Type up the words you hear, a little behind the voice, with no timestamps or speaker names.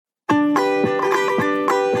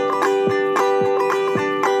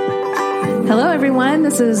Hello, everyone.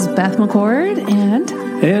 This is Beth McCord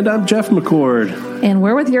And I'm Jeff McCord. And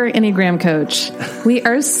we're with your Enneagram coach. We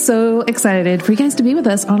are so excited for you guys to be with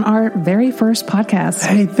us on our very first podcast.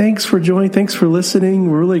 Hey, thanks for joining. Thanks for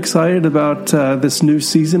listening. We're really excited about this new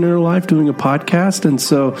season in our life, doing a podcast. And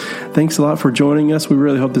so thanks a lot for joining us. We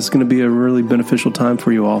really hope this is going to be a really beneficial time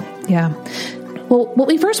for you all. Yeah. Well, what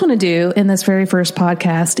we first want to do in this very first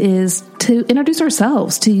podcast is to introduce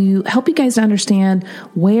ourselves, to help you guys to understand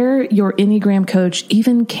where your Enneagram coach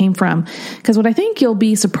even came from. Because what I think you'll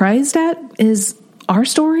be surprised at is our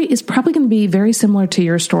story is probably going to be very similar to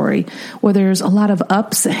your story, where there's a lot of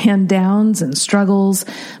ups and downs and struggles,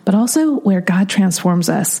 but also where God transforms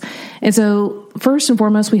us. And so first and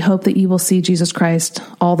foremost, we hope that you will see Jesus Christ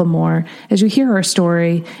all the more as you hear our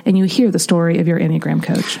story and you hear the story of your Enneagram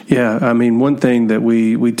coach. Yeah, I mean, one thing that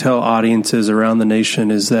we tell audiences around the nation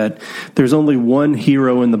is that there's only one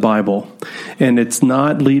hero in the Bible, and it's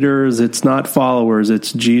not leaders, it's not followers,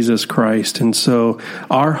 it's Jesus Christ. And so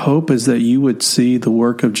our hope is that you would see the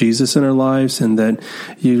work of Jesus in our lives and that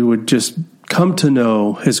you would just come to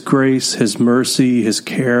know His grace, His mercy, His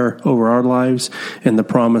care over our lives, and the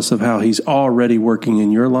promise of how He's already working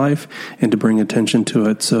in your life and to bring attention to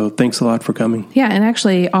it. So thanks a lot for coming. Yeah, and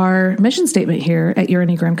actually our mission statement here at Your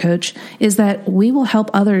Enneagram Coach is that we will help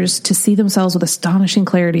others to see themselves with astonishing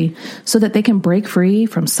clarity so that they can break free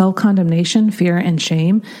from self-condemnation, fear, and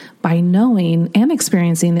shame by knowing and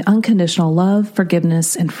experiencing the unconditional love,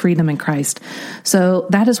 forgiveness, and freedom in Christ. So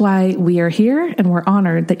that is why we are here, and we're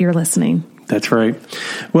honored that you're listening. That's right.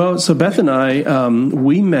 Well, so Beth and I,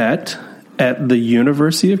 we met at the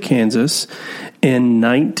University of Kansas in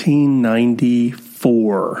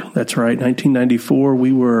 1994. That's right, 1994.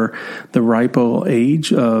 We were the ripe old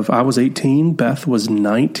age of, I was 18, Beth was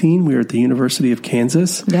 19. We were at the University of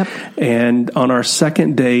Kansas. Yep. And on our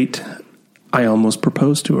second date, I almost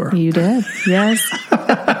proposed to her. You did, yes.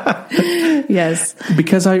 Yes.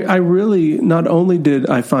 Because I really, not only did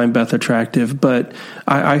I find Beth attractive, but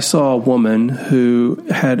I saw a woman who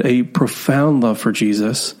had a profound love for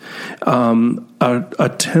Jesus,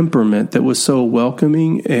 a temperament that was so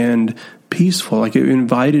welcoming and peaceful. Like it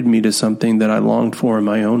invited me to something that I longed for in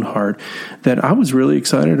my own heart, that I was really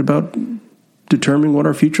excited about determining what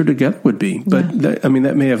our future together would be. But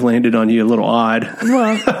that may have landed on you a little odd.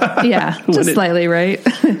 Well, yeah, just slightly, right?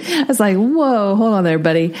 I was like, whoa, hold on there,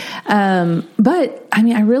 buddy. But I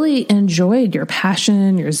mean, I really enjoyed your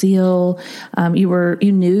passion, your zeal. You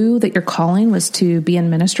knew that your calling was to be in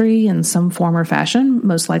ministry in some form or fashion,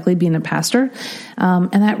 most likely being a pastor.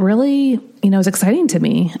 And that really, is exciting to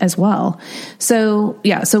me as well. So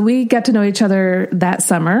we got to know each other that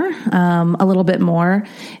summer, a little bit more,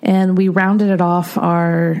 and we rounded it off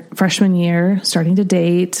our freshman year, starting to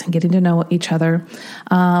date, getting to know each other.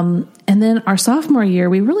 And then our sophomore year,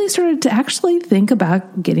 we really started to actually think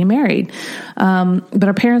about getting married. But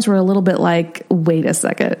our parents were a little bit like, wait a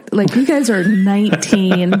second, like you guys are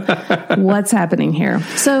 19. What's happening here?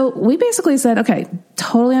 So we basically said, okay,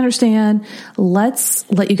 totally understand.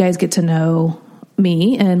 Let's let you guys get to know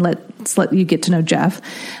me and let's let you get to know Jeff.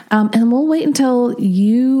 And we'll wait until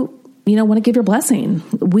you want to give your blessing.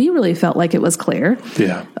 We really felt like it was clear.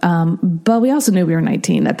 Yeah. But we also knew we were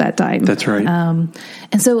 19 at that time. That's right.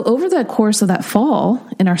 And so over the course of that fall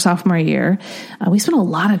in our sophomore year, we spent a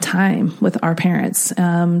lot of time with our parents,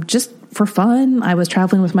 just for fun. I was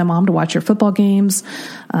traveling with my mom to watch her football games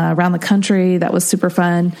around the country. That was super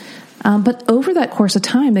fun. But over that course of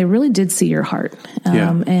time, they really did see your heart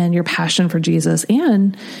and your passion for Jesus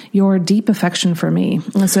and your deep affection for me.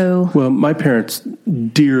 And so, well, my parents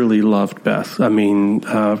dearly loved Beth. I mean,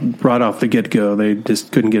 right off the get-go, they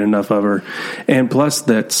just couldn't get enough of her. And plus,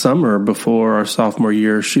 that summer before our sophomore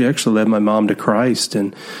year, she actually led my mom to Christ,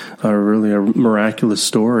 and really a miraculous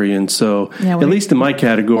story. And so, at least in my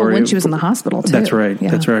category, when she was in the hospital too. That's right. Yeah.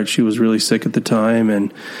 That's right. She was really sick at the time,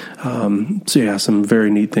 and some very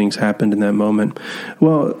neat things happened in that moment.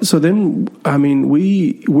 Well, so then, I mean,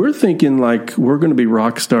 we're thinking like we're going to be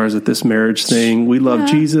rock stars at this marriage thing. We love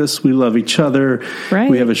Jesus. We love each other. Right.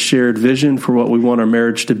 We have a shared vision for what we want our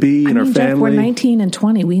marriage to be and our family. Jeff, we're 19 and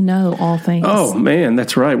 20. We know all things. Oh, man,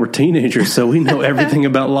 that's right. We're teenagers, so we know everything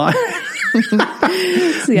about life.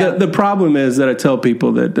 The problem is that I tell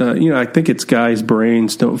people that, I think it's guys'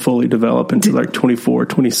 brains don't fully develop until like 24,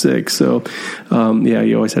 26. So,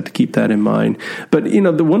 you always have to keep that in mind. But,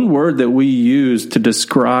 the one word that we use to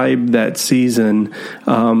describe that season,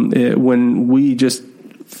 when we just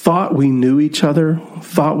thought we knew each other,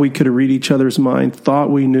 thought we could read each other's mind, thought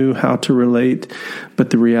we knew how to relate. But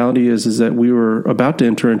the reality is that we were about to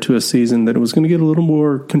enter into a season that it was going to get a little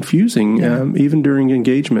more confusing, even during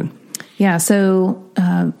engagement. Yeah. So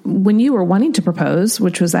when you were wanting to propose,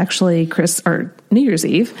 which was actually New Year's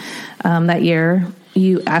Eve that year,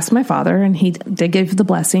 you asked my father, and they gave the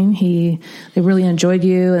blessing. They really enjoyed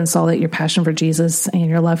you and saw that your passion for Jesus and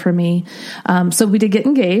your love for me. So we did get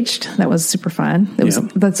engaged. That was super fun.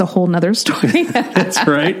 That's a whole nother story. That's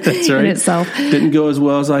right. In itself. Didn't go as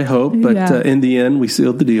well as I hoped, but in the end, we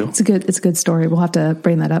sealed the deal. It's a good story. We'll have to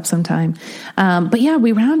bring that up sometime. But yeah,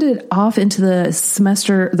 we rounded off into the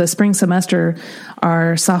spring semester,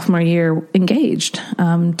 our sophomore year, engaged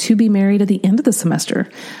to be married at the end of the semester.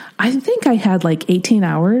 I think I had like 18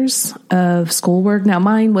 hours of schoolwork. Now,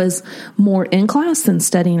 mine was more in class than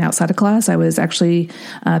studying outside of class. I was actually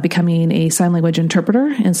becoming a sign language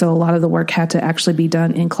interpreter. And so a lot of the work had to actually be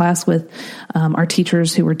done in class with our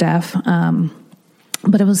teachers who were deaf.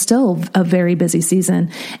 But it was still a very busy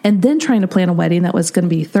season. And then trying to plan a wedding that was going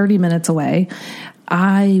to be 30 minutes away,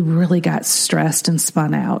 I really got stressed and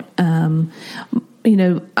spun out.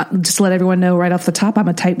 Just to let everyone know right off the top, I'm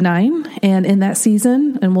a type 9. And in that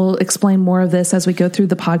season, and we'll explain more of this as we go through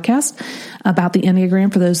the podcast about the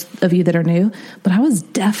Enneagram for those of you that are new, but I was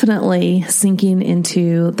definitely sinking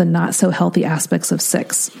into the not so healthy aspects of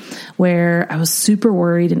 6, where I was super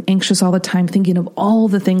worried and anxious all the time, thinking of all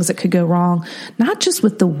the things that could go wrong, not just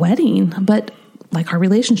with the wedding, but like our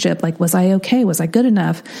relationship. Like, was I okay? Was I good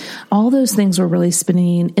enough? All those things were really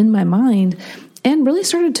spinning in my mind, and really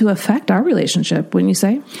started to affect our relationship, wouldn't you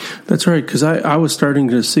say? That's right, because I was starting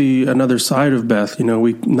to see another side of Beth.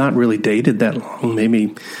 We not really dated that long,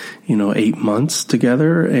 maybe, 8 months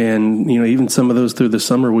together. And, even some of those through the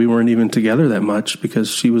summer, we weren't even together that much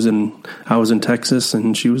because I was in Texas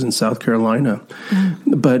and she was in South Carolina.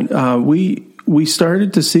 But we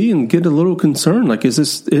started to see and get a little concerned, like, is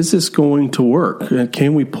this going to work?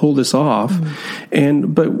 Can we pull this off?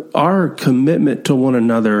 But our commitment to one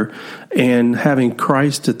another and having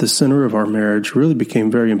Christ at the center of our marriage really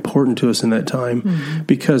became very important to us in that time,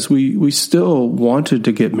 because we still wanted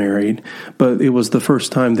to get married, but it was the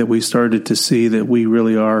first time that we started to see that we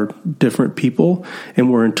really are different people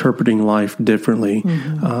and we're interpreting life differently.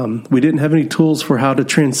 We didn't have any tools for how to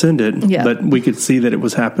transcend it, but we could see that it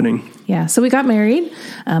was happening. Yeah. So we got married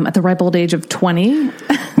at the ripe old age of 20.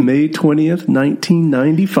 May 20th,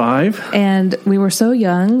 1995. And we were so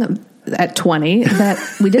young at 20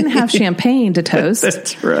 that we didn't have champagne to toast.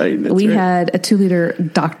 That's right. We had a 2-liter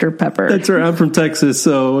Dr. Pepper. That's right. I'm from Texas,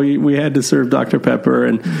 so we had to serve Dr. Pepper,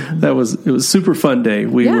 and it was a super fun day.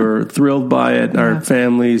 We were thrilled by it. Our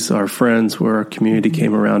families, our friends, our community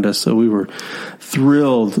came around us, so we were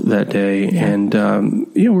thrilled that day. And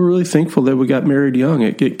we're really thankful that we got married young.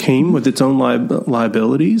 It came with its own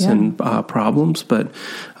liabilities and problems, but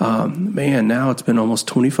man, now it's been almost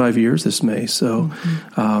 25 years this May. So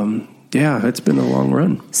it's been a long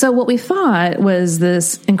run. So what we thought was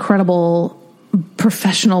this incredible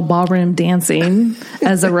professional ballroom dancing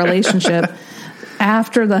as a relationship.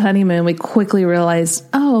 After the honeymoon, we quickly realized,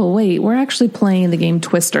 oh, wait, we're actually playing the game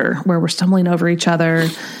Twister, where we're stumbling over each other,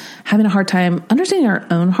 having a hard time understanding our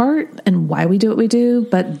own heart and why we do what we do,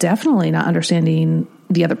 but definitely not understanding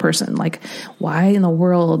the other person. Like, why in the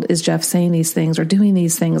world is Jeff saying these things or doing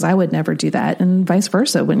these things? I would never do that, and vice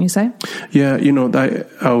versa, wouldn't you say? Yeah,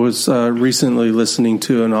 I was recently listening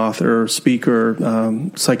to an author,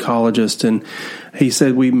 speaker, psychologist, and he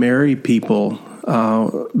said we marry people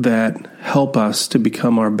that help us to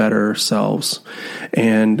become our better selves.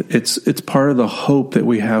 And it's part of the hope that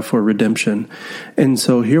we have for redemption. And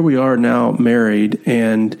so here we are now married,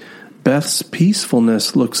 and Beth's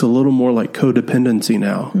peacefulness looks a little more like codependency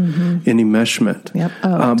now, in enmeshment. Yep.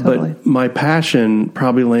 Oh, totally. But my passion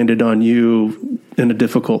probably landed on you in a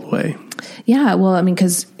difficult way. Yeah, well, I mean,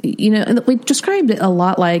 because, we described it a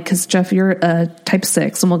lot like, because Jeff, you're a type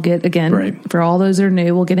 6, and we'll get, again, for all those that are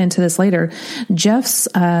new, we'll get into this later. Jeff's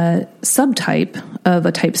subtype of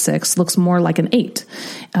a type 6 looks more like an 8.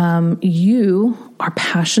 You are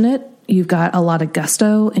passionate. You've got a lot of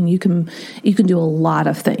gusto, and you can do a lot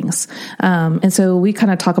of things. And so we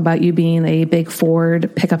kind of talk about you being a big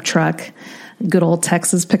Ford pickup truck, good old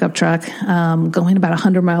Texas pickup truck, going about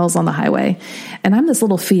 100 miles on the highway. And I'm this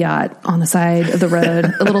little Fiat on the side of the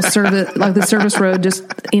road, a little service road, just,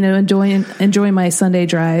 enjoying my Sunday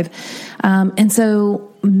drive. And so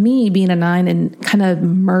me being a 9 and kind of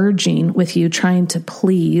merging with you, trying to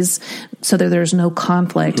please so that there's no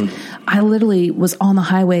conflict. I literally was on the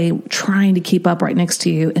highway trying to keep up right next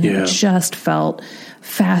to you. And it just felt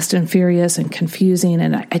fast and furious and confusing.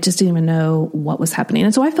 And I just didn't even know what was happening.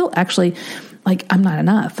 And so I felt actually like, I'm not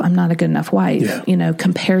enough. I'm not a good enough wife,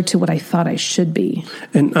 compared to what I thought I should be.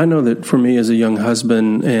 And I know that for me as a young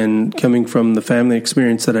husband and coming from the family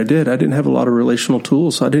experience that I didn't have a lot of relational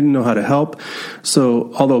tools. So I didn't know how to help.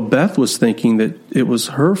 So although Beth was thinking that it was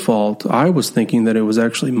her fault, I was thinking that it was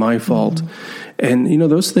actually my fault. Mm-hmm. And,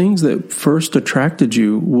 those things that first attracted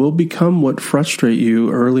you will become what frustrate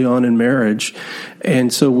you early on in marriage.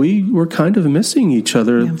 And so we were kind of missing each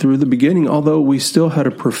other through the beginning, although we still had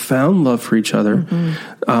a profound love for each other.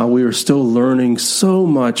 Mm-hmm. We were still learning so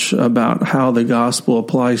much about how the gospel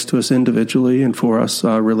applies to us individually and for us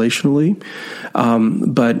relationally.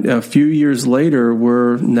 But a few years later,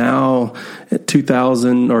 we're now at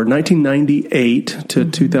 1998 to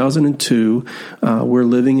 2002. We're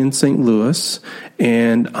living in St. Louis.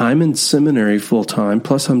 And I'm in seminary full-time,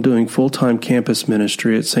 plus I'm doing full-time campus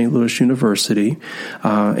ministry at St. Louis University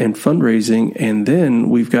and fundraising. And then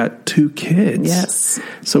we've got 2 kids. Yes.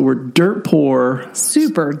 So we're dirt poor.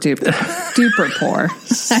 Super duper poor.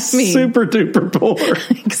 I mean, super duper poor.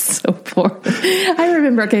 So poor. I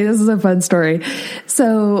remember, this is a fun story.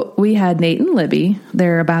 So we had Nate and Libby.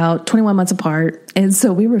 They're about 21 months apart. And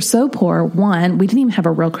so we were so poor. One, we didn't even have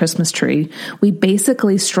a real Christmas tree. We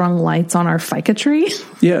basically strung lights on our FICA tree.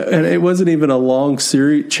 Yeah, and it wasn't even a long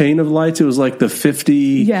chain of lights. It was like the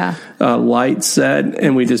 50 light set,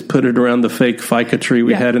 and we just put it around the fake FICA tree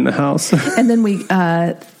we had in the house. And then we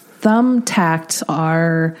thumbtacked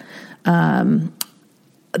our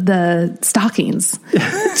the stockings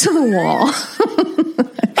to the wall.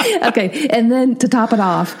 Okay, and then to top it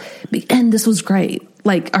off, and this was great.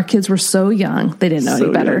 Like, our kids were so young, they didn't know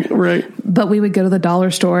any better. Young, right. But we would go to the dollar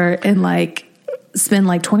store and spend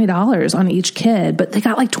 $20 on each kid, but they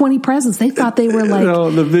got 20 presents. They thought they were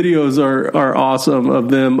the videos are awesome of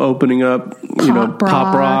them opening up,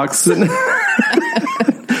 Pop Rocks and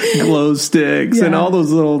glow sticks and all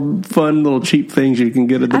those little fun little cheap things you can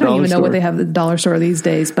get at the dollar store. I don't even know what they have at the dollar store these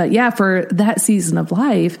days, but for that season of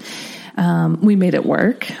life, we made it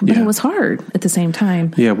work, but it was hard at the same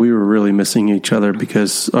time. Yeah, we were really missing each other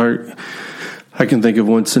because I can think of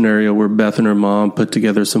one scenario where Beth and her mom put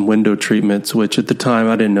together some window treatments, which at the time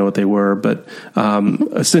I didn't know what they were, but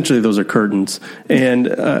essentially those are curtains.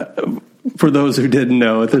 And for those who didn't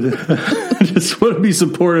know, I just want to be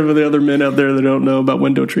supportive of the other men out there that don't know about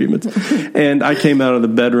window treatments. And I came out of the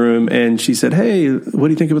bedroom and she said, "Hey, what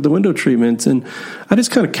do you think about the window treatments?" And I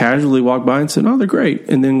just kind of casually walked by and said, "Oh, they're great."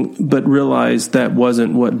 But realized that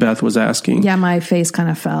wasn't what Beth was asking. Yeah, my face kind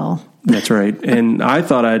of fell. That's right. And I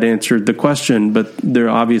thought I'd answered the question, but there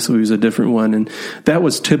obviously was a different one. And that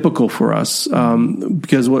was typical for us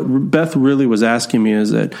because what Beth really was asking me is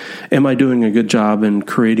that, am I doing a good job in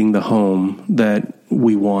creating the home that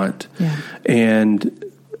we want? Yeah. And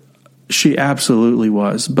she absolutely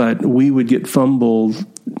was. But we would get fumbled.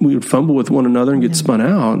 We would fumble with one another and get spun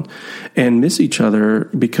out and miss each other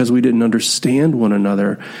because we didn't understand one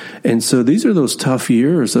another. And so these are those tough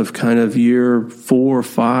years of kind of year 4,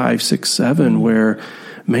 5, 6, 7, where,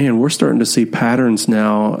 man, we're starting to see patterns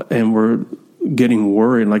now and we're getting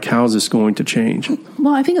worried, how is this going to change?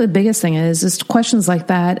 Well, I think the biggest thing is questions like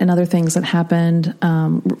that and other things that happened,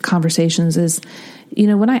 conversations is,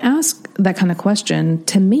 when I ask that kind of question,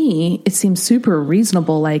 to me, it seems super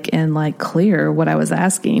reasonable, and clear what I was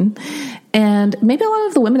asking. And maybe a lot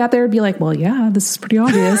of the women out there would be like, well, yeah, this is pretty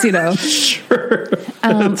obvious, Sure.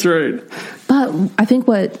 That's right. But I think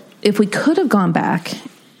if we could have gone back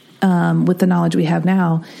with the knowledge we have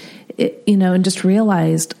now, and just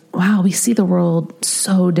realized, wow, we see the world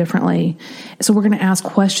so differently. So we're going to ask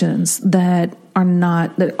questions that aren't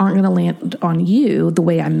going to land on you the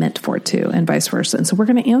way I meant for it to, and vice versa. And so we're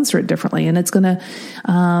going to answer it differently, and it's going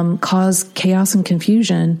to cause chaos and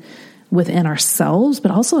confusion within ourselves,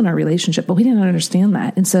 but also in our relationship. But we didn't understand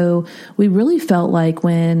that, and so we really felt like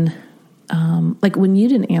when you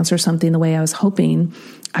didn't answer something the way I was hoping,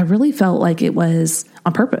 I really felt like it was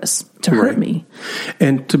on purpose to hurt me.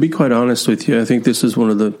 And to be quite honest with you, I think this is one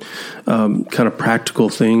of the kind of practical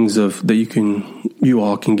things that you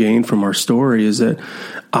all can gain from our story is that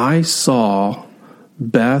I saw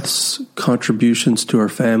Beth's contributions to our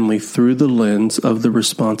family through the lens of the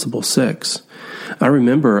responsible 6. I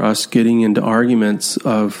remember us getting into arguments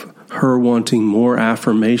of her wanting more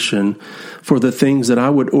affirmation for the things that I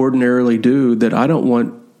would ordinarily do that I don't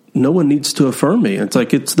want. No one needs to affirm me. It's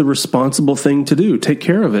it's the responsible thing to do. Take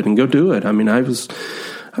care of it and go do it. I mean, I was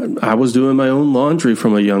doing my own laundry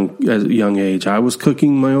from a young age. I was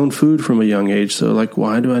cooking my own food from a young age. So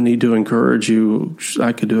why do I need to encourage you?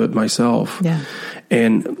 I could do it myself. Yeah.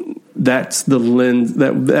 And that's the lens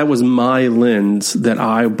that was my lens that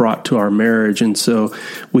I brought to our marriage. And so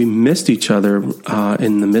we missed each other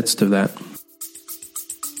in the midst of that.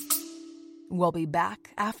 We'll be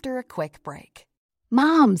back after a quick break.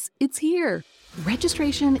 Moms, it's here.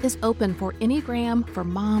 Registration is open for Enneagram for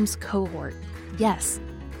Moms cohort. Yes,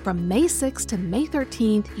 from May 6th to May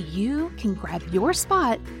 13th, you can grab your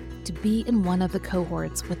spot to be in one of the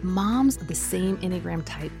cohorts with moms of the same Enneagram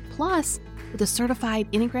type, plus with a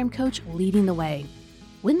certified Enneagram coach leading the way.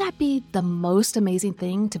 Wouldn't that be the most amazing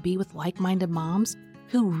thing to be with like-minded moms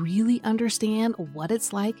who really understand what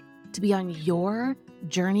it's like to be on your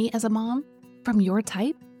journey as a mom from your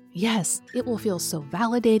type? Yes, it will feel so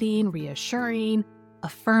validating, reassuring,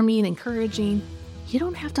 affirming, encouraging. You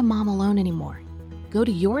don't have to mom alone anymore. Go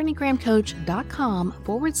to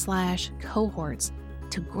yourenneagramcoach.com/cohorts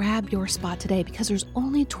to grab your spot today because there's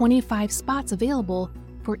only 25 spots available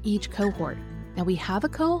for each cohort. Now, we have a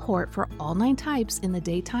cohort for all 9 types in the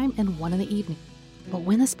daytime and 1 in the evening. But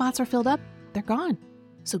when the spots are filled up, they're gone.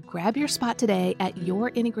 So grab your spot today at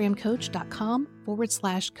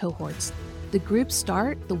yourenneagramcoach.com/cohorts. The groups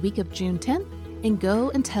start the week of June 10th and go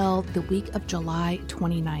until the week of July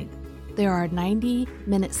 29th. There are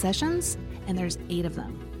 90-minute sessions, and there's 8 of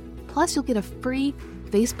them. Plus, you'll get a free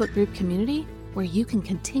Facebook group community where you can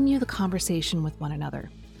continue the conversation with one another.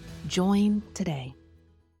 Join today.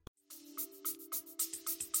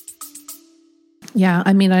 Yeah,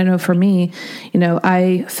 I mean, I know for me,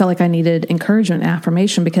 I felt like I needed encouragement and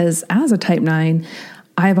affirmation because as a type 9,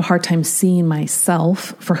 I have a hard time seeing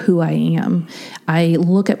myself for who I am. I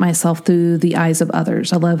look at myself through the eyes of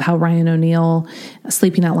others. I love how Ryan O'Neal,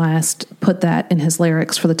 Sleeping at Last, put that in his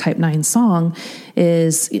lyrics for the Type 9 song,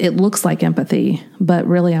 is it looks like empathy, but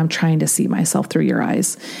really I'm trying to see myself through your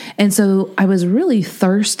eyes. And so I was really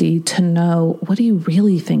thirsty to know, what do you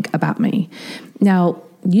really think about me? Now,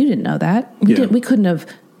 you didn't know that. We couldn't have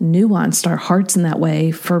nuanced our hearts in that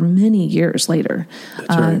way for many years later.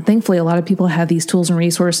 Right. Thankfully, a lot of people have these tools and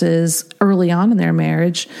resources early on in their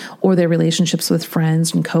marriage or their relationships with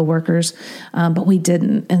friends and coworkers, but we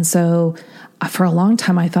didn't. And so for a long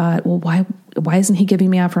time, I thought, well, why isn't he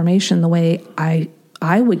giving me affirmation the way I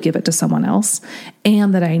would give it to someone else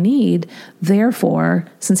and that I need? Therefore,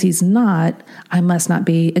 since he's not, I must not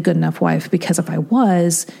be a good enough wife, because if I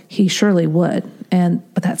was, he surely would.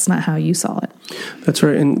 But that's not how you saw it. That's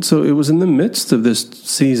right. And so it was in the midst of this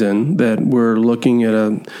season that we're looking at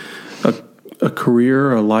a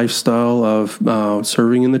career, a lifestyle of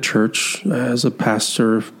serving in the church as a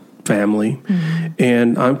pastor family. Mm-hmm.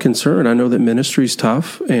 And I'm concerned. I know that ministry's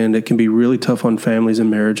tough and it can be really tough on families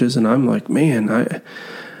and marriages. And I'm like, man,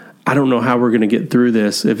 I don't know how we're going to get through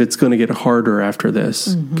this, if it's going to get harder after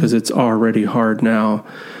this, because it's already hard now.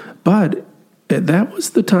 But that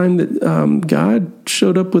was the time that God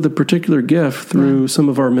showed up with a particular gift through some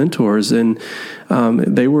of our mentors. And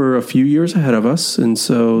they were a few years ahead of us. And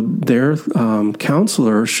so their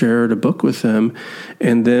counselor shared a book with them,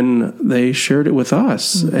 and then they shared it with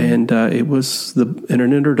us. And it was an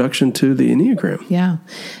introduction to the Enneagram. Yeah.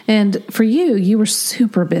 And for you were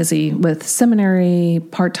super busy with seminary,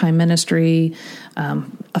 part-time ministry,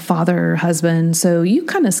 a father, husband. So you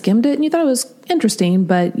kind of skimmed it and you thought it was interesting,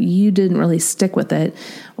 but you didn't really stick with it.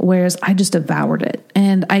 Whereas I just devoured it.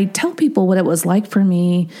 And I tell people what it was like for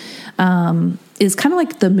me is kind of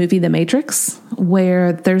like the movie The Matrix,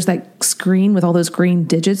 where there's that screen with all those green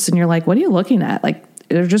digits and you're like, what are you looking at? Like,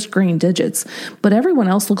 they're just green digits, but everyone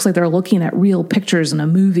else looks like they're looking at real pictures in a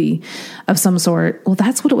movie of some sort. Well,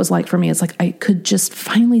 that's what it was like for me. It's like I could just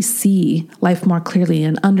finally see life more clearly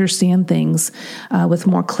and understand things with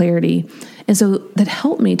more clarity. And so that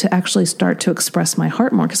helped me to actually start to express my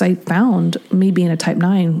heart more, because I found me being a type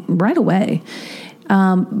 9 right away.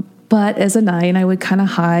 But as a 9, I would kind of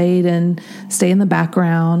hide and stay in the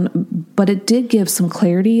background. But it did give some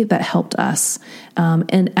clarity that helped us.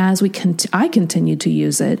 And as I continued to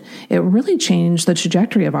use it, it really changed the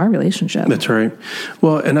trajectory of our relationship. That's right.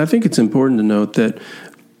 Well, and I think it's important to note that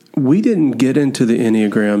we didn't get into the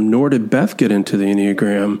Enneagram, nor did Beth get into the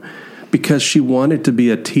Enneagram, because she wanted to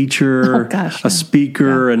be a teacher, a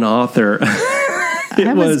speaker, an author.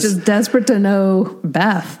 I was just desperate to know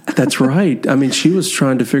Beth. That's right. I mean, she was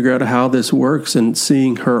trying to figure out how this works and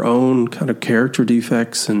seeing her own kind of character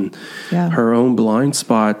defects and her own blind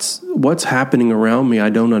spots. What's happening around me? I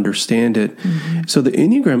don't understand it. So the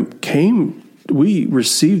Enneagram we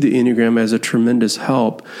received the Enneagram as a tremendous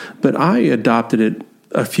help, but I adopted it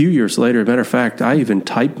a few years later. As a matter of fact, I even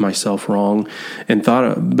typed myself wrong and thought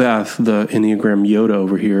of Beth, the Enneagram Yoda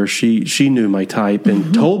over here. She knew my type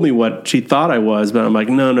and told me what she thought I was, but I'm like,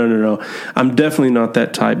 no. I'm definitely not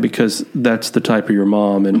that type, because that's the type of your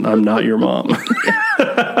mom, and I'm not your mom.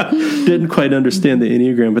 Didn't quite understand the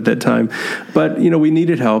Enneagram at that time. But, we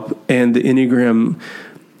needed help, and the Enneagram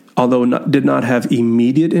although did not have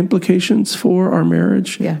immediate implications for our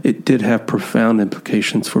marriage, it did have profound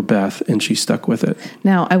implications for Beth, and she stuck with it.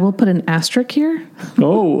 Now, I will put an asterisk here.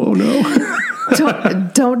 Oh no.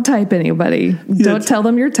 Don't type anybody. Don't tell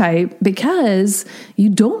them your type, because you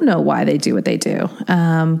don't know why they do what they do.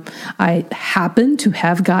 I happen to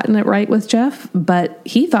have gotten it right with Jeff, but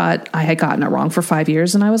he thought I had gotten it wrong for 5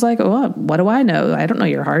 years. And I was like, oh, what do I know? I don't know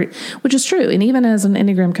your heart, which is true. And even as an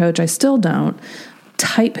Enneagram coach, I still don't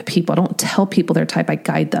type people. I don't tell people their type. I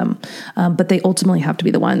guide them. But they ultimately have to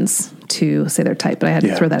be the ones to say their type. But I had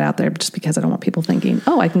to throw that out there just because I don't want people thinking,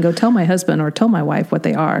 oh, I can go tell my husband or tell my wife what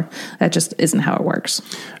they are. That just isn't how it works.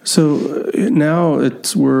 So now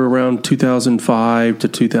we're around 2005 to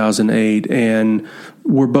 2008, and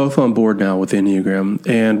we're both on board now with Enneagram,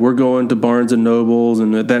 and we're going to Barnes and Nobles.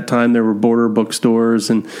 And at that time there were border bookstores,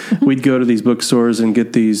 and we'd go to these bookstores and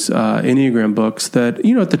get these Enneagram books that,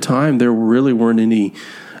 at the time there really weren't any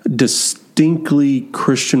distinctly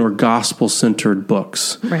Christian or gospel-centered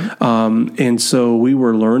books. Right. And so we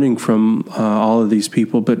were learning from all of these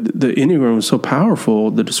people, but the Enneagram was so powerful,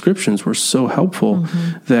 the descriptions were so helpful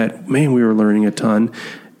that, man, we were learning a ton.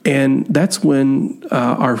 And that's when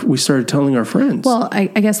we started telling our friends. Well, I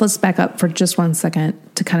guess let's back up for just 1 second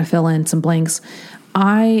to kind of fill in some blanks.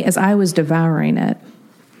 As I was devouring it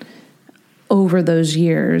over those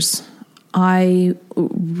years, I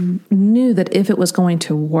knew that if it was going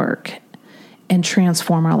to work and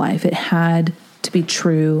transform our life, it had to be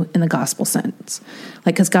true in the gospel sense.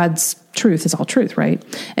 Like, because God's truth is all truth, right?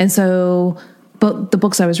 And so, but the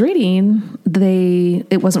books I was reading,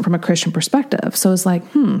 it wasn't from a Christian perspective. So it's like,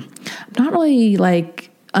 I'm not really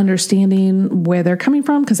understanding where they're coming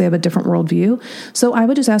from because they have a different worldview. So I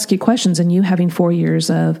would just ask you questions, and you having 4 years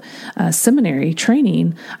of seminary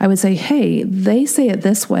training, I would say, hey, they say it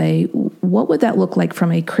this way. What would that look like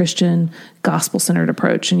from a Christian gospel-centered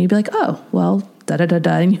approach? And you'd be like, oh, well,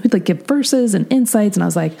 da-da-da-da. And you would give verses and insights. And I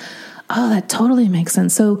was like, oh, that totally makes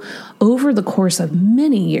sense. So over the course of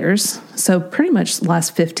many years, so pretty much the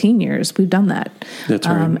last 15 years, we've done that. That's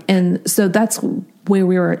right. And so that's why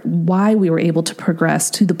we were able to progress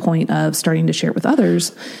to the point of starting to share it with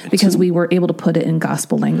others, because we were able to put it in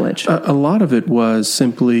gospel language. A lot of it was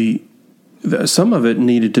simply, some of it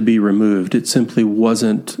needed to be removed. It simply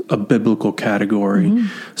wasn't a biblical category.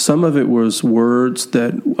 Some of it was words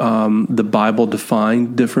that the Bible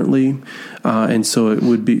defined differently. And so it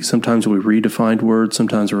would be, sometimes we redefined words,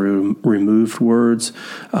 sometimes we removed words.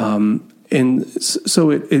 And so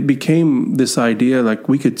it became this idea, like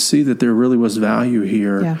we could see that there really was value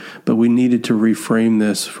here, but we needed to reframe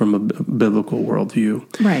this from a biblical worldview.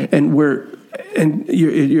 Right. And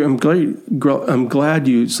I'm glad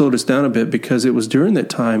you slowed us down a bit, because it was during that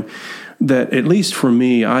time that, at least for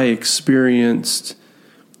me, I experienced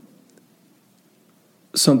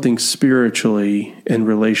something spiritually and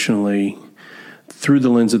relationally through the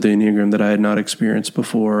lens of the Enneagram that I had not experienced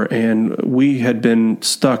before. And we had been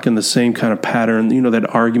stuck in the same kind of pattern,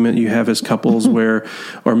 that argument you have as couples where,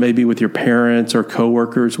 or maybe with your parents or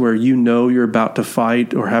coworkers, where you're about to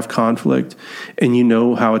fight or have conflict and you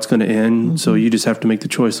know how it's going to end. So you just have to make the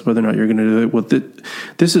choice whether or not you're going to do it. Well,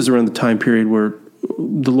 this is around the time period where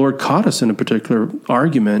the Lord caught us in a particular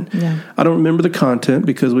argument. I don't remember the content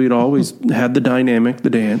because we had always had the dynamic,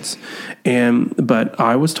 the dance. But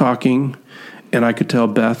I was talking, and I could tell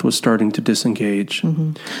Beth was starting to disengage.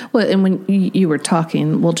 Well, and when you were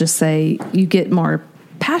talking, we'll just say you get more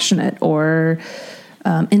passionate or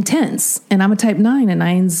intense. And I'm a type 9, and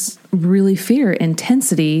 9s really fear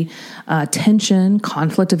intensity, tension,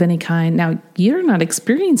 conflict of any kind. Now, you're not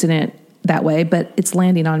experiencing it that way, but it's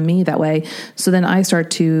landing on me that way. So then I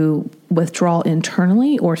start to withdraw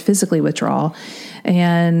internally or physically withdraw,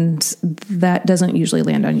 and that doesn't usually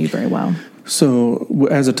land on you very well. So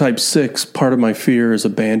as a type 6, part of my fear is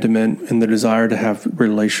abandonment and the desire to have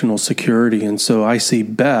relational security. And so I see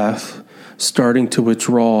Beth starting to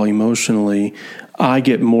withdraw emotionally. I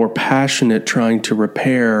get more passionate trying to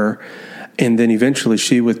repair, and then eventually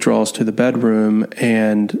she withdraws to the bedroom,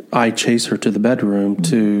 and I chase her to the bedroom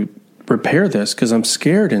to repair this because I'm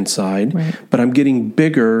scared inside, but I'm getting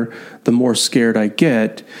bigger the more scared I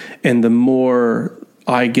get, and the more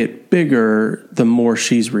I get bigger, the more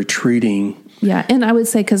she's retreating. Yeah, and I would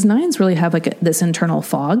say, because 9s really have this internal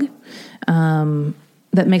fog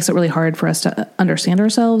that makes it really hard for us to understand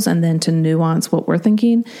ourselves and then to nuance what we're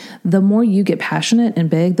thinking. The more you get passionate and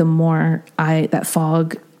big, the more that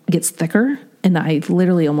fog gets thicker, and I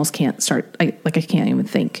literally almost can't start. I can't even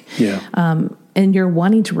think. And you're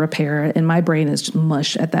wanting to repair it, and my brain is just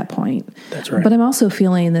mush at that point. That's right. But I'm also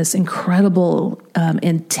feeling this incredible,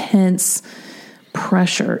 intense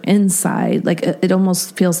pressure inside. Like it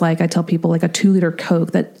almost feels like, I tell people, like a 2-liter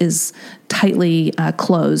Coke that is tightly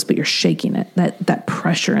closed, but you're shaking it, that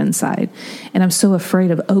pressure inside. And I'm so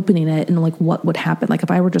afraid of opening it and like what would happen. Like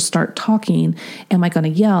if I were to start talking, am I going to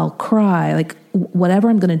yell, cry, like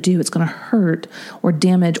whatever I'm going to do, it's going to hurt or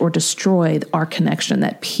damage or destroy our connection,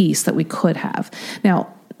 that peace that we could have.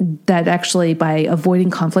 Now, that actually, by avoiding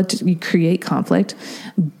conflict, you create conflict,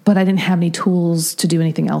 but I didn't have any tools to do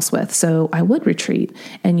anything else with. So I would retreat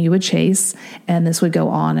and you would chase, and this would go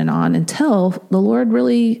on until the Lord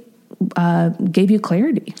really gave you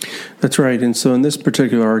clarity. That's right. And so in this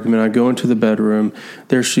particular argument, I go into the bedroom.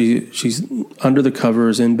 There she's under the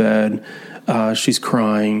covers in bed. She's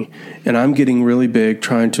crying, and I'm getting really big,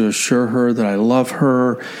 trying to assure her that I love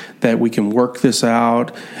her, that we can work this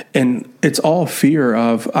out. And it's all fear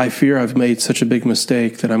of, I fear I've made such a big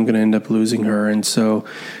mistake that I'm going to end up losing her. And so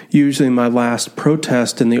usually my last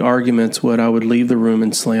protest in the arguments I would leave the room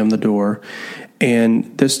and slam the door.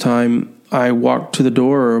 And this time I walked to the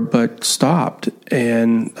door, but stopped.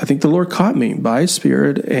 And I think the Lord caught me by His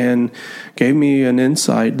Spirit and gave me an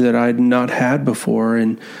insight that I'd not had before.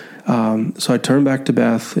 And so I turned back to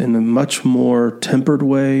Beth in a much more tempered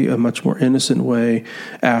way, a much more innocent way,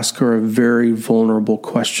 asked her a very vulnerable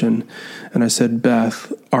question. And I said,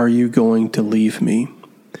 Beth, are you going to leave me?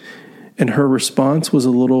 And her response was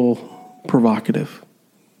a little provocative.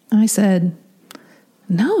 I said,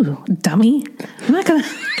 no, dummy, I'm not going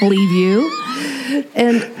to leave you.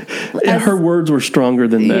 And her words were stronger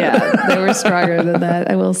than that. Yeah, they were stronger than that,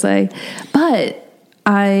 I will say. But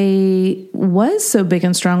I was so big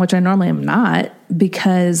and strong, which I normally am not,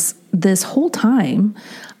 because this whole time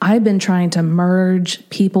I've been trying to merge,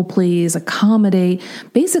 people please, accommodate,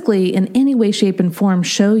 basically in any way, shape, and form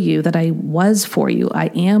show you that I was for you, I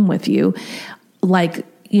am with you, like,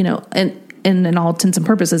 and in all intents and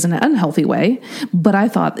purposes in an unhealthy way, but I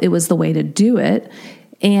thought it was the way to do it.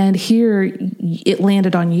 And here it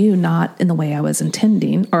landed on you, not in the way I was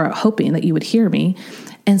intending or hoping that you would hear me.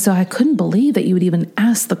 And so I couldn't believe that you would even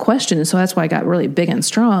ask the question. And so that's why I got really big and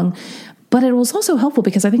strong. But it was also helpful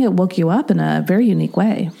because I think it woke you up in a very unique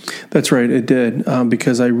way. That's right. It did.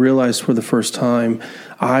 Because I realized for the first time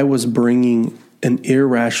I was bringing an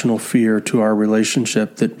irrational fear to our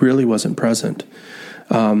relationship that really wasn't present.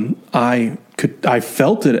 I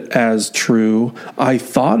felt it as true. I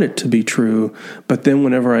thought it to be true. But then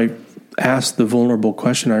whenever I asked the vulnerable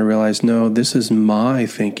question, I realized, no, this is my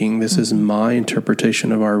thinking. This is my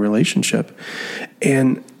interpretation of our relationship.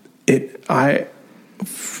 And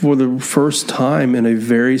for the first time in a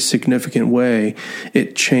very significant way,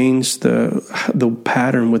 it changed the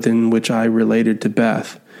pattern within which I related to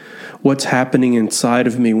Beth. What's happening inside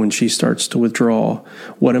of me when she starts to withdraw?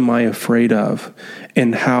 What am I afraid of?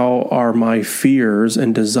 And how are my fears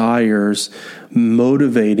and desires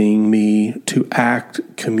motivating me to act,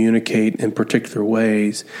 communicate in particular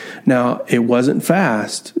ways? Now, it wasn't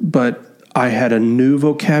fast, but I had a new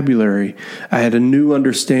vocabulary. I had a new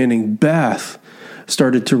understanding. Beth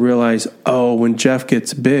started to realize, oh, when Jeff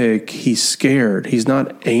gets big, he's scared. He's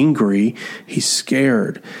not angry, he's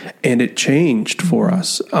scared. And it changed for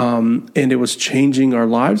us. And it was changing our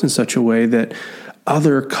lives in such a way that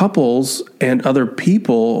other couples and other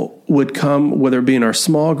people would come, whether it be in our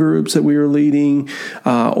small groups that we were leading,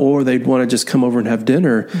 or they'd want to just come over and have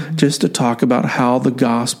dinner, just to talk about how the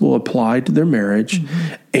gospel applied to their marriage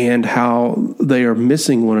and how they are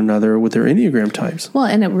missing one another with their Enneagram types. Well,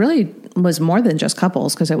 and it really was more than just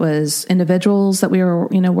couples, because it was individuals that we were,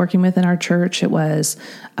 working with in our church. It was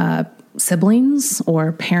siblings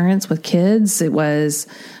or parents with kids. It was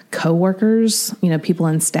coworkers, people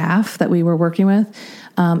in staff that we were working with.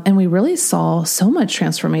 And we really saw so much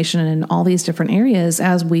transformation in all these different areas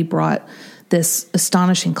as we brought this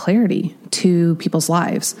astonishing clarity to people's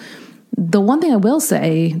lives. The one thing I will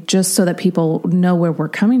say, just so that people know where we're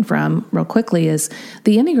coming from real quickly, is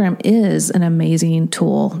the Enneagram is an amazing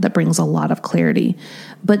tool that brings a lot of clarity.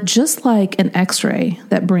 But just like an X-ray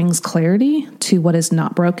that brings clarity to what is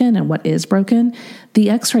not broken and what is broken, the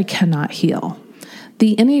X-ray cannot heal.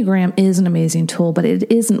 The Enneagram is an amazing tool, but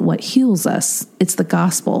it isn't what heals us. It's the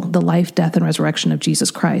gospel, the life, death, and resurrection of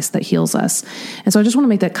Jesus Christ that heals us. And so I just want to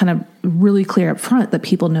make that kind of really clear up front, that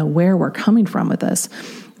people know where we're coming from with this.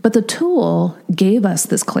 But the tool gave us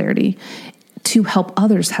this clarity to help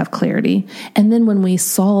others have clarity. And then when we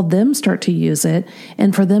saw them start to use it,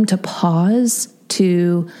 and for them to pause,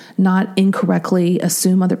 to not incorrectly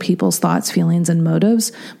assume other people's thoughts, feelings, and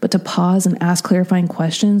motives, but to pause and ask clarifying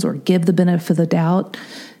questions or give the benefit of the doubt,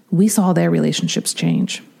 we saw their relationships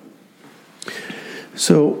change.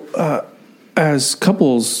 So as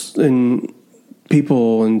couples in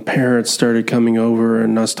people and parents started coming over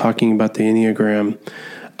and us talking about the Enneagram,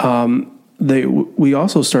 we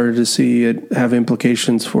also started to see it have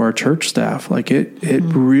implications for our church staff. Like it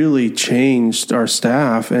really changed our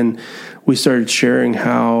staff, and we started sharing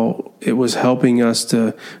how it was helping us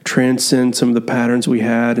to transcend some of the patterns we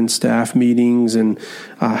had in staff meetings and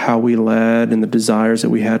how we led and the desires that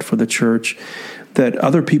we had for the church, that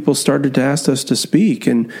other people started to ask us to speak.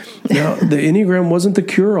 And now the Enneagram wasn't the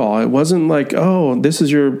cure-all. It wasn't like, oh, this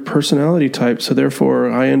is your personality type, so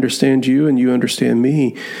therefore I understand you and you understand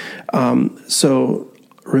me. So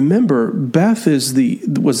remember, Beth is the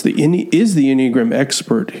Enneagram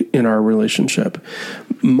expert in our relationship.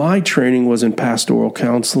 My training was in pastoral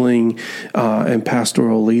counseling and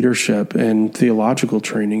pastoral leadership and theological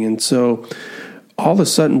training. And so all of a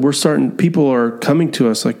sudden people are coming to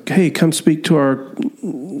us like, hey, come speak to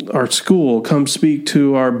our school, come speak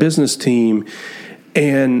to our business team.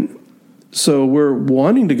 And so we're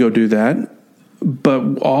wanting to go do that,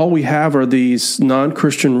 but all we have are these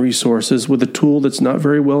non-Christian resources with a tool that's not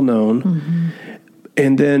very well known. Mm-hmm.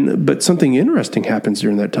 And but something interesting happens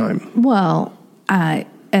during that time. Well,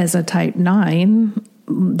 as a type 9,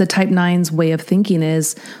 the type 9's way of thinking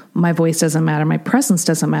is my voice doesn't matter, my presence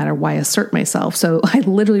doesn't matter, why assert myself? So I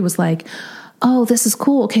literally was like, oh, this is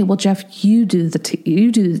cool. Okay, well, Jeff, you do the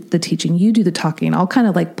teaching, you do the talking. I'll kind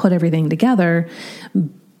of like put everything together.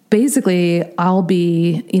 Basically, I'll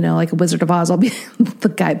be, like a Wizard of Oz. I'll be the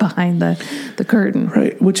guy behind the curtain.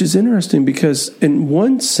 Right, which is interesting because in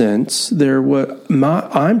one sense,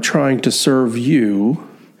 I'm trying to serve you,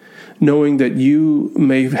 knowing that you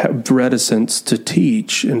may have reticence to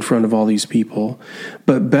teach in front of all these people,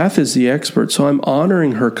 but Beth is the expert, so I'm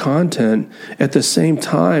honoring her content. At the same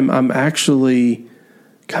time, I'm actually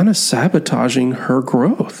kind of sabotaging her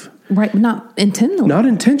growth. Right, not intentionally. Not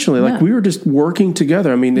intentionally. Like we were just working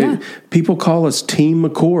together. I mean, people call us Team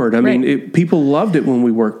McCord. I mean, people loved it when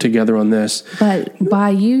we worked together on this. But by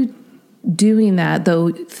you doing that, though,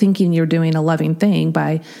 thinking you're doing a loving thing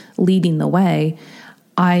by leading the way,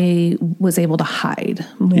 I was able to hide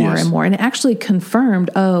more and more. And it actually confirmed,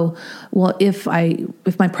 oh, well, if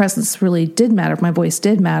my presence really did matter, if my voice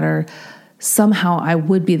did matter, somehow I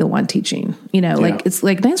would be the one teaching, like it's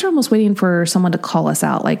like nights are almost waiting for someone to call us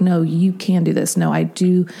out. Like, no, you can do this. No, I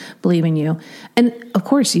do believe in you. And of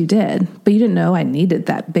course you did, but you didn't know I needed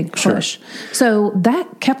that big push. Sure. So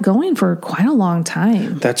that kept going for quite a long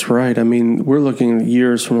time. That's right. I mean, we're looking at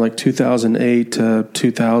years from like 2008 to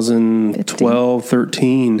 2012,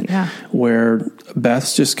 13, where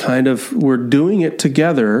Beth's just we're doing it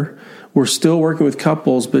together. We're still working with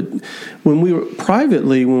couples, but when we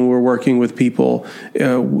were working with people,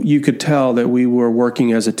 you could tell that we were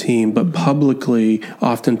working as a team, but publicly,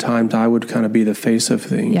 oftentimes I would kind of be the face of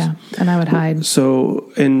things. Yeah, and I would hide.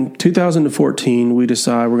 So in 2014, we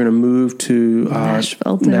decided we're going to move to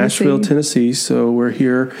Nashville, Tennessee. So we're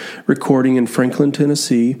here recording in Franklin,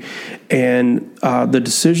 Tennessee. And the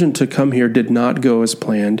decision to come here did not go as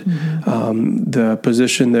planned. Mm-hmm. The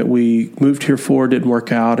position that we moved here for didn't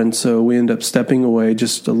work out, and so we ended up stepping away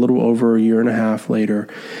just a little over a year and a half later.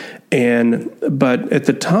 But at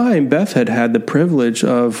the time, Beth had the privilege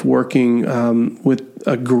of working with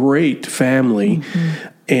a great family,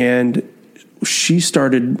 and she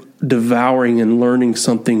started devouring and learning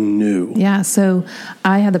something new. Yeah, so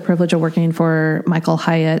I had the privilege of working for Michael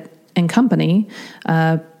Hyatt and Company,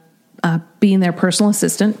 being their personal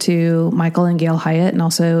assistant to Michael and Gail Hyatt, and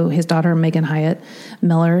also his daughter, Megan Hyatt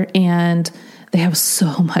Miller. And they have so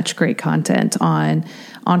much great content on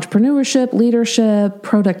entrepreneurship, leadership,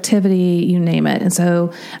 productivity, you name it. And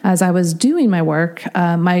so as I was doing my work,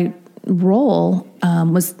 my role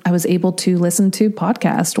was I was able to listen to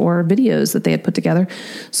podcasts or videos that they had put together.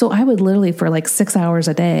 So I would literally for like 6 hours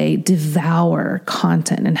a day devour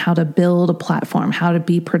content and how to build a platform, how to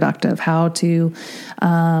be productive, how to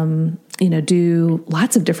do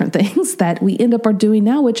lots of different things that we end up are doing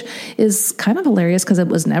now, which is kind of hilarious because it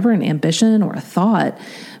was never an ambition or a thought.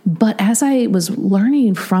 But as I was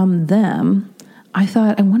learning from them, I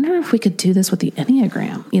thought, I wonder if we could do this with the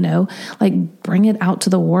Enneagram, like bring it out to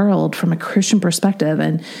the world from a Christian perspective.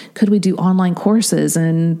 And could we do online courses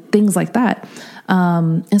and things like that?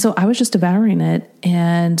 And so I was just devouring it.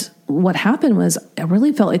 And what happened was I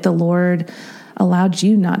really felt like the Lord allowed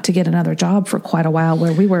you not to get another job for quite a while,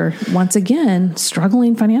 where we were once again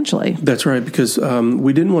struggling financially. That's right, because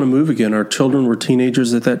we didn't want to move again. Our children were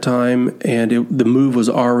teenagers at that time, and the move was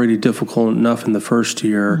already difficult enough in the first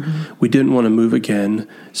year. Mm-hmm. We didn't want to move again,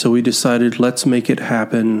 so we decided let's make it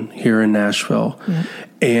happen here in Nashville. Yep.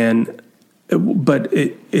 And But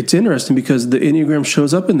it's interesting because the Enneagram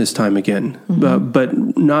shows up in this time again,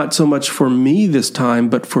 but not so much for me this time,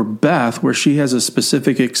 but for Beth, where she has a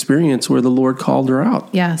specific experience where the Lord called her out.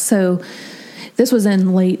 Yeah. So this was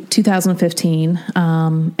in late 2015.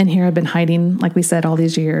 And here I've been hiding, like we said, all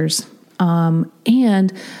these years.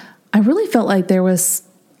 And I really felt like there was,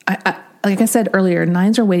 like I said earlier,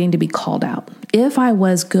 9s are waiting to be called out. If I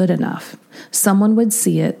was good enough, someone would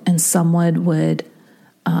see it and someone would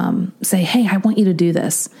say, hey, I want you to do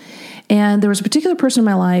this. And there was a particular person in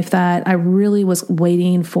my life that I really was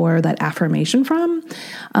waiting for that affirmation from.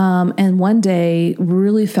 And one day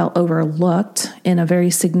really felt overlooked in a very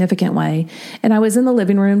significant way. And I was in the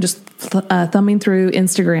living room just thumbing through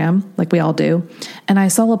Instagram like we all do. And I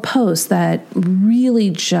saw a post that really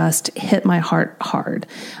just hit my heart hard.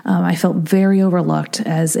 I felt very overlooked,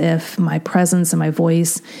 as if my presence and my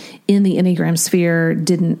voice in the Enneagram sphere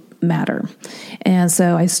didn't matter. And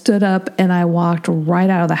so I stood up and I walked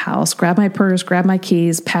right out of the house, grabbed my purse, grabbed my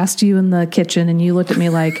keys, passed you in the kitchen, and you looked at me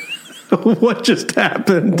like, what just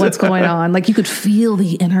happened? What's going on? Like, you could feel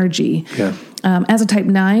the energy. Yeah. As a type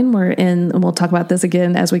 9, and we'll talk about this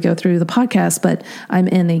again as we go through the podcast, but I'm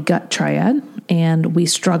in a gut triad and we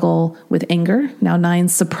struggle with anger. Now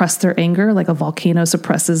 9s suppress their anger like a volcano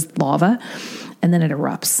suppresses lava, and then it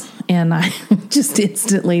erupts. And I just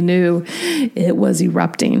instantly knew it was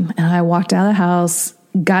erupting. And I walked out of the house,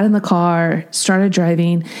 got in the car, started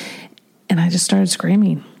driving, and I just started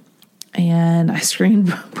screaming. And I screamed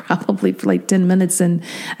probably for like 10 minutes. And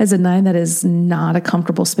as a 9, that is not a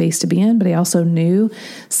comfortable space to be in. But I also knew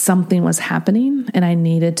something was happening and I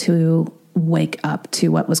needed to wake up to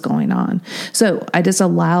what was going on. So I just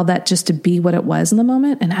allowed that just to be what it was in the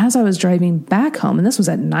moment. And as I was driving back home, and this was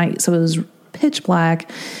at night, so it was pitch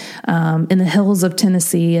black in the hills of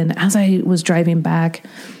Tennessee. And as I was driving back,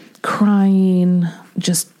 crying,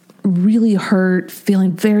 just really hurt,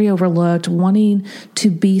 feeling very overlooked, wanting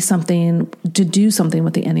to be something, to do something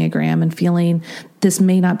with the Enneagram, and feeling this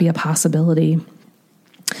may not be a possibility,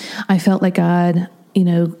 I felt like God,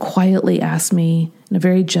 quietly asked me in a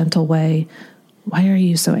very gentle way, why are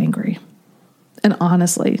you so angry? And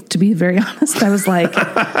honestly, to be very honest, I was like,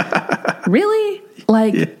 really?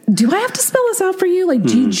 Like, do I have to spell this out for you? Like,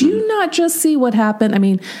 did you not just see what happened? I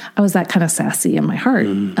mean, I was that kind of sassy in my heart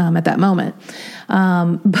at that moment.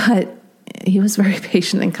 But he was very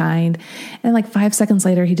patient and kind. And like 5 seconds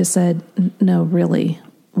later, he just said, no, really,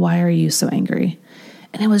 why are you so angry?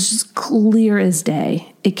 And it was just clear as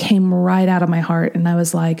day. It came right out of my heart. And I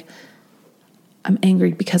was like, I'm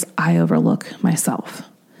angry because I overlook myself.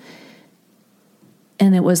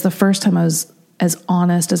 And it was the first time I was as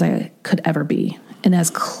honest as I could ever be, and as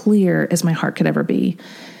clear as my heart could ever be.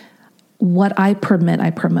 What I permit, I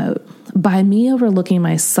promote. By me overlooking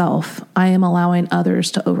myself, I am allowing others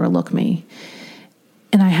to overlook me.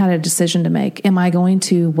 And I had a decision to make. Am I going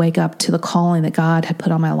to wake up to the calling that God had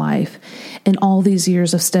put on my life? In all these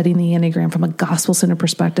years of studying the Enneagram from a gospel-centered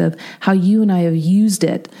perspective, how you and I have used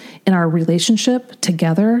it in our relationship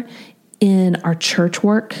together, in our church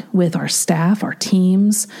work, with our staff, our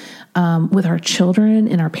teams, with our children,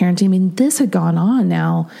 in our parenting. I mean, this had gone on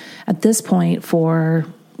now at this point for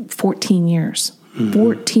 14 years.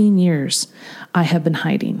 14 years I have been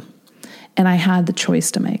hiding. And I had the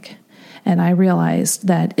choice to make. And I realized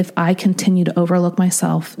that if I continue to overlook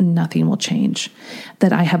myself, nothing will change.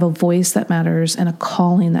 That I have a voice that matters and a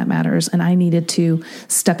calling that matters, and I needed to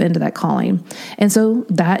step into that calling. And so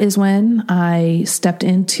that is when I stepped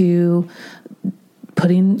into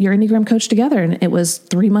putting Your Enneagram Coach together. And it was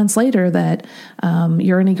 3 months later that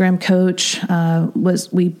Your Enneagram Coach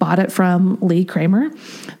we bought it from Lee Kramer,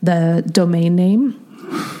 the domain name.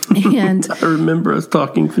 And I remember us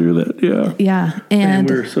talking through that. Yeah. Yeah. And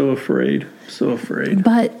we were so afraid.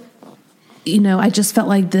 But, I just felt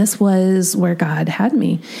like this was where God had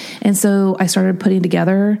me. And so I started putting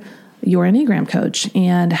together Your Enneagram Coach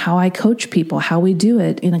and how I coach people, how we do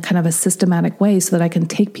it in a kind of a systematic way so that I can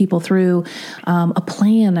take people through a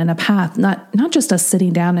plan and a path, not just us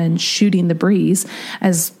sitting down and shooting the breeze,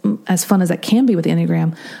 as fun as that can be with the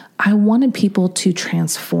Enneagram. I wanted people to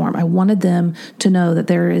transform. I wanted them to know that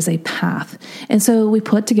there is a path. And so we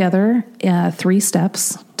put together 3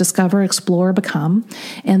 steps: discover, explore, become.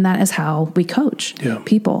 And that is how we coach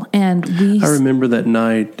people. And I remember that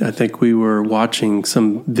night, I think we were watching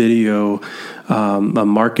some video, a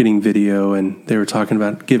marketing video, and they were talking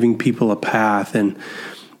about giving people a path. And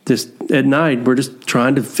just at night, we're just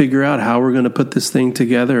trying to figure out how we're going to put this thing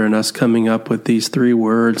together, and us coming up with these 3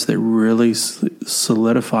 words that really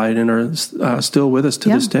solidified and are still with us to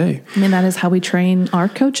this day. I mean, that is how we train our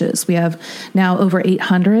coaches. We have now over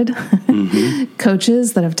 800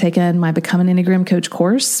 coaches that have taken my Become an Enneagram Coach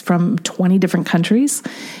course from 20 different countries.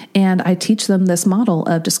 And I teach them this model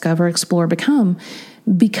of discover, explore, become,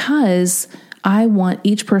 because I want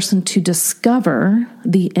each person to discover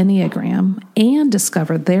the Enneagram and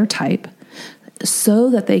discover their type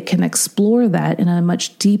so that they can explore that in a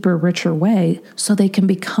much deeper, richer way so they can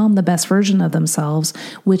become the best version of themselves,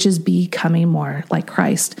 which is becoming more like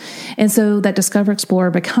Christ. And so that discover,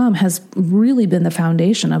 explore, become has really been the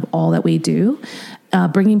foundation of all that we do.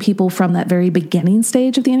 Bringing people from that very beginning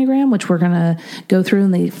stage of the Enneagram, which we're going to go through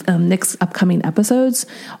in the next upcoming episodes,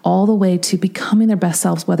 all the way to becoming their best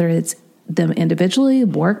selves, whether it's them individually,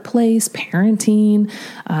 workplace, parenting,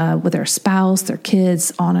 with their spouse, their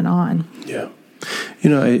kids, on and on. Yeah.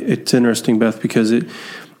 It's interesting, Beth, because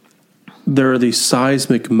there are these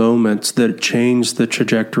seismic moments that change the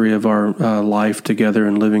trajectory of our life together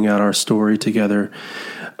and living out our story together.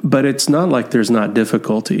 But it's not like there's not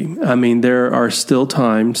difficulty. I mean, there are still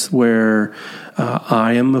times where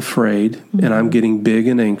I am afraid and I'm getting big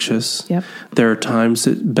and anxious. Yep. There are times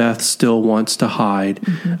that Beth still wants to hide.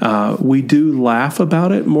 We do laugh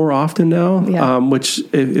about it more often now, which,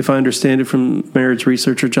 if I understand it from marriage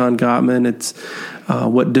researcher John Gottman, it's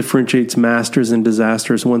what differentiates masters and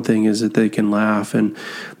disasters. One thing is that they can laugh. And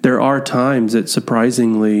there are times that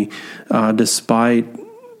surprisingly, despite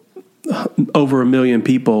over 1 million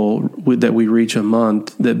people that we reach a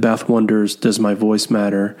month, that Beth wonders, does my voice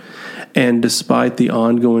matter? And despite the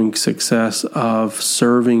ongoing success of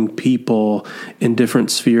serving people in different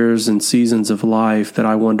spheres and seasons of life, that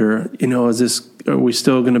I wonder, are we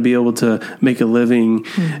still going to be able to make a living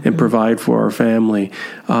and provide for our family?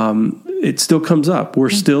 It still comes up.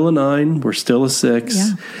 We're still a 9. We're still a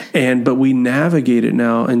 6. But we navigate it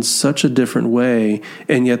now in such a different way.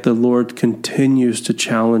 And yet the Lord continues to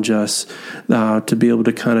challenge us to be able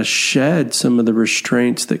to kind of shed some of the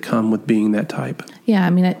restraints that come with being that type. Yeah.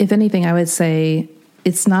 I mean, if anything, I would say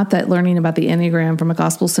it's not that learning about the Enneagram from a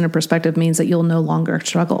gospel-centered perspective means that you'll no longer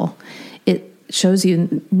struggle. It shows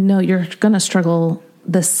you, no, you're going to struggle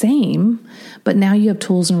the same, but now you have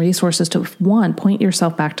tools and resources to, one, point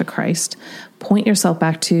yourself back to Christ, point yourself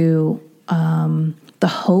back to the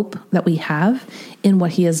hope that we have in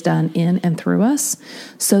what he has done in and through us,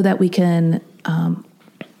 so that we can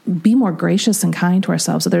be more gracious and kind to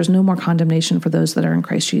ourselves, so there's no more condemnation for those that are in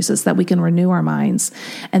Christ Jesus, that we can renew our minds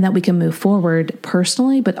and that we can move forward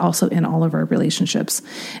personally, but also in all of our relationships.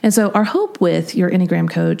 And so our hope with your Enneagram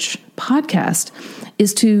Coach podcast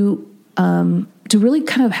is to really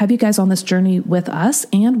kind of have you guys on this journey with us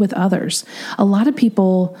and with others. A lot of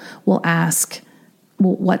people will ask,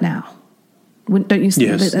 well, what now? Don't you see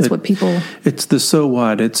that's what people... It's the so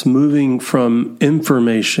what. It's moving from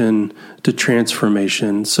information to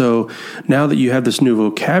transformation. So now that you have this new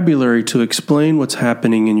vocabulary to explain what's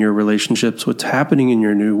happening in your relationships, what's happening in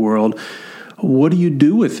your new world, what do you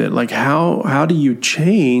do with it? Like, how do you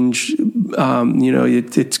change?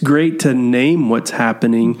 It's great to name what's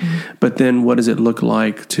happening, but then what does it look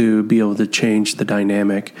like to be able to change the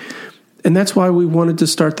dynamic? And that's why we wanted to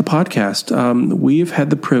start the podcast. We have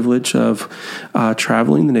had the privilege of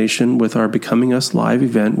traveling the nation with our Becoming Us Live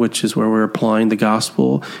event, which is where we're applying the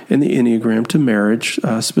gospel and the Enneagram to marriage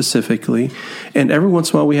specifically. And every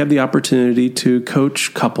once in a while, we have the opportunity to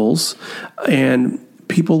coach couples, and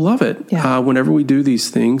people love it. Yeah. Whenever we do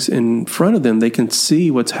these things in front of them, they can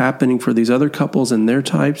see what's happening for these other couples and their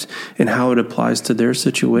types and how it applies to their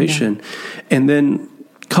situation. Yeah. And then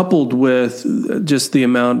coupled with just the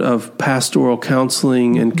amount of pastoral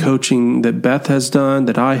counseling and coaching that Beth has done,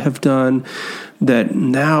 that I have done, that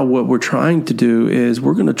now what we're trying to do is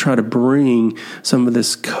we're going to try to bring some of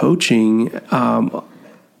this coaching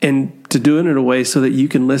and to do it in a way so that you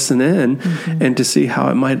can listen in and to see how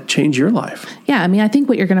it might change your life. Yeah, I mean, I think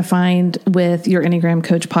what you're going to find with your Enneagram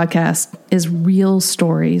Coach podcast is real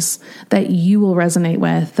stories that you will resonate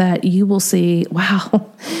with, that you will see, wow,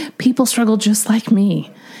 people struggle just like me.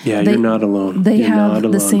 Yeah, you're not alone. They have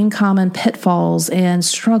the same common pitfalls and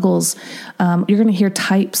struggles. You're going to hear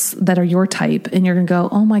types that are your type, and you're going to go,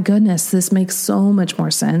 oh my goodness, this makes so much more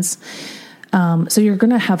sense. So you're going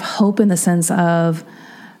to have hope in the sense of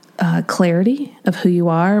clarity of who you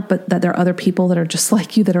are, but that there are other people that are just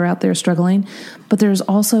like you that are out there struggling. But there's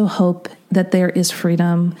also hope that there is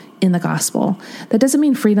freedom in the gospel. That doesn't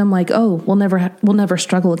mean freedom like, oh, we'll never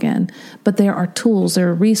struggle again. But there are tools, there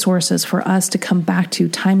are resources for us to come back to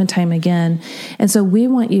time and time again. And so we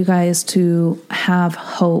want you guys to have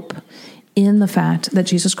hope in the fact that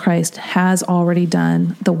Jesus Christ has already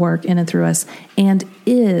done the work in and through us and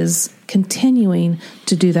is continuing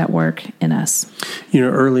to do that work in us.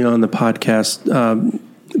 Early on in the podcast,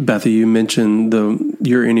 Bethy, you mentioned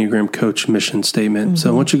your Enneagram coach mission statement. So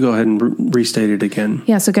I want you to go ahead and restate it again.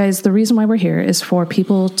 Yeah. So guys, the reason why we're here is for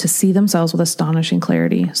people to see themselves with astonishing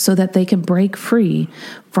clarity so that they can break free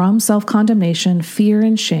from self-condemnation, fear,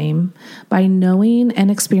 and shame by knowing and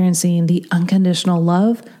experiencing the unconditional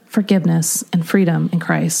love, forgiveness, and freedom in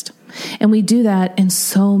Christ. And we do that in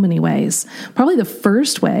so many ways. Probably the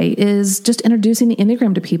first way is just introducing the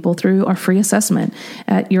Enneagram to people through our free assessment.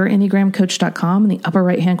 At yourenneagramcoach.com in the upper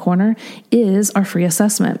right-hand corner is our free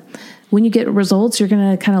assessment. When you get results, you're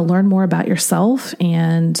going to kind of learn more about yourself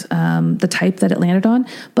and the type that it landed on.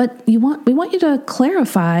 But we want you to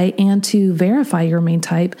clarify and to verify your main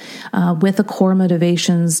type with a core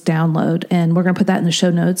motivations download. And we're going to put that in the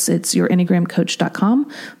show notes. It's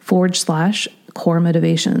yourenneagramcoach.com/core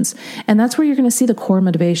motivations. And that's where you're going to see the core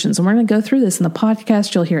motivations. And we're going to go through this in the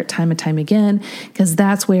podcast. You'll hear it time and time again, because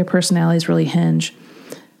that's where personalities really hinge.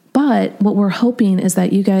 But what we're hoping is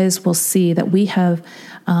that you guys will see that we have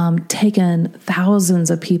taken thousands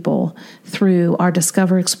of people through our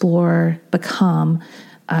Discover, Explore, Become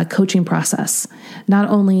coaching process, not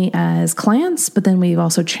only as clients, but then we've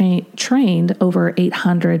also trained over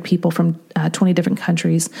 800 people from 20 different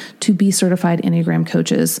countries to be certified Enneagram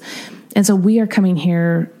coaches. And so we are coming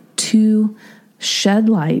here to shed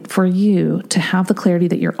light for you to have the clarity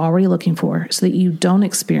that you're already looking for so that you don't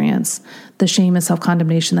experience the shame and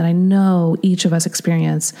self-condemnation that I know each of us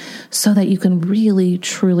experience, so that you can really,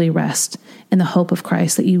 truly rest in the hope of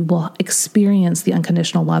Christ, that you will experience the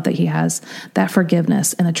unconditional love that he has, that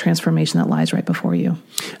forgiveness, and the transformation that lies right before you.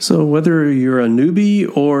 So whether you're a newbie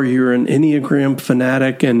or you're an Enneagram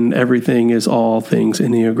fanatic and everything is all things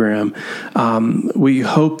Enneagram, we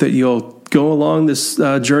hope that you'll go along this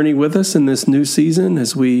journey with us in this new season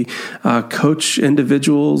as we coach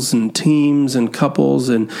individuals and teams and couples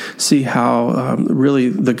and see how really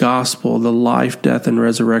the gospel, the life, death, and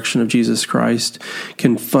resurrection of Jesus Christ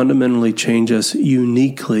can fundamentally change us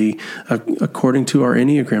uniquely according to our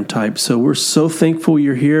Enneagram type. So we're so thankful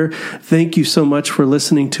you're here. Thank you so much for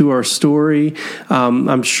listening to our story.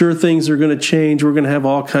 I'm sure things are going to change. We're going to have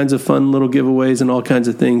all kinds of fun little giveaways and all kinds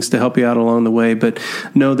of things to help you out along the way. But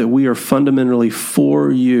know that we are fundamentally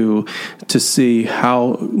for you to see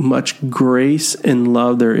how much grace and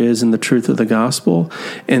love there is in the truth of the gospel,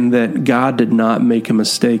 and that God did not make a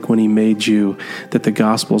mistake when he made you, that the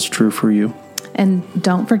gospel is true for you. And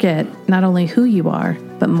don't forget not only who you are,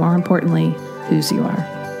 but more importantly, whose you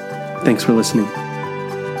are. Thanks for listening.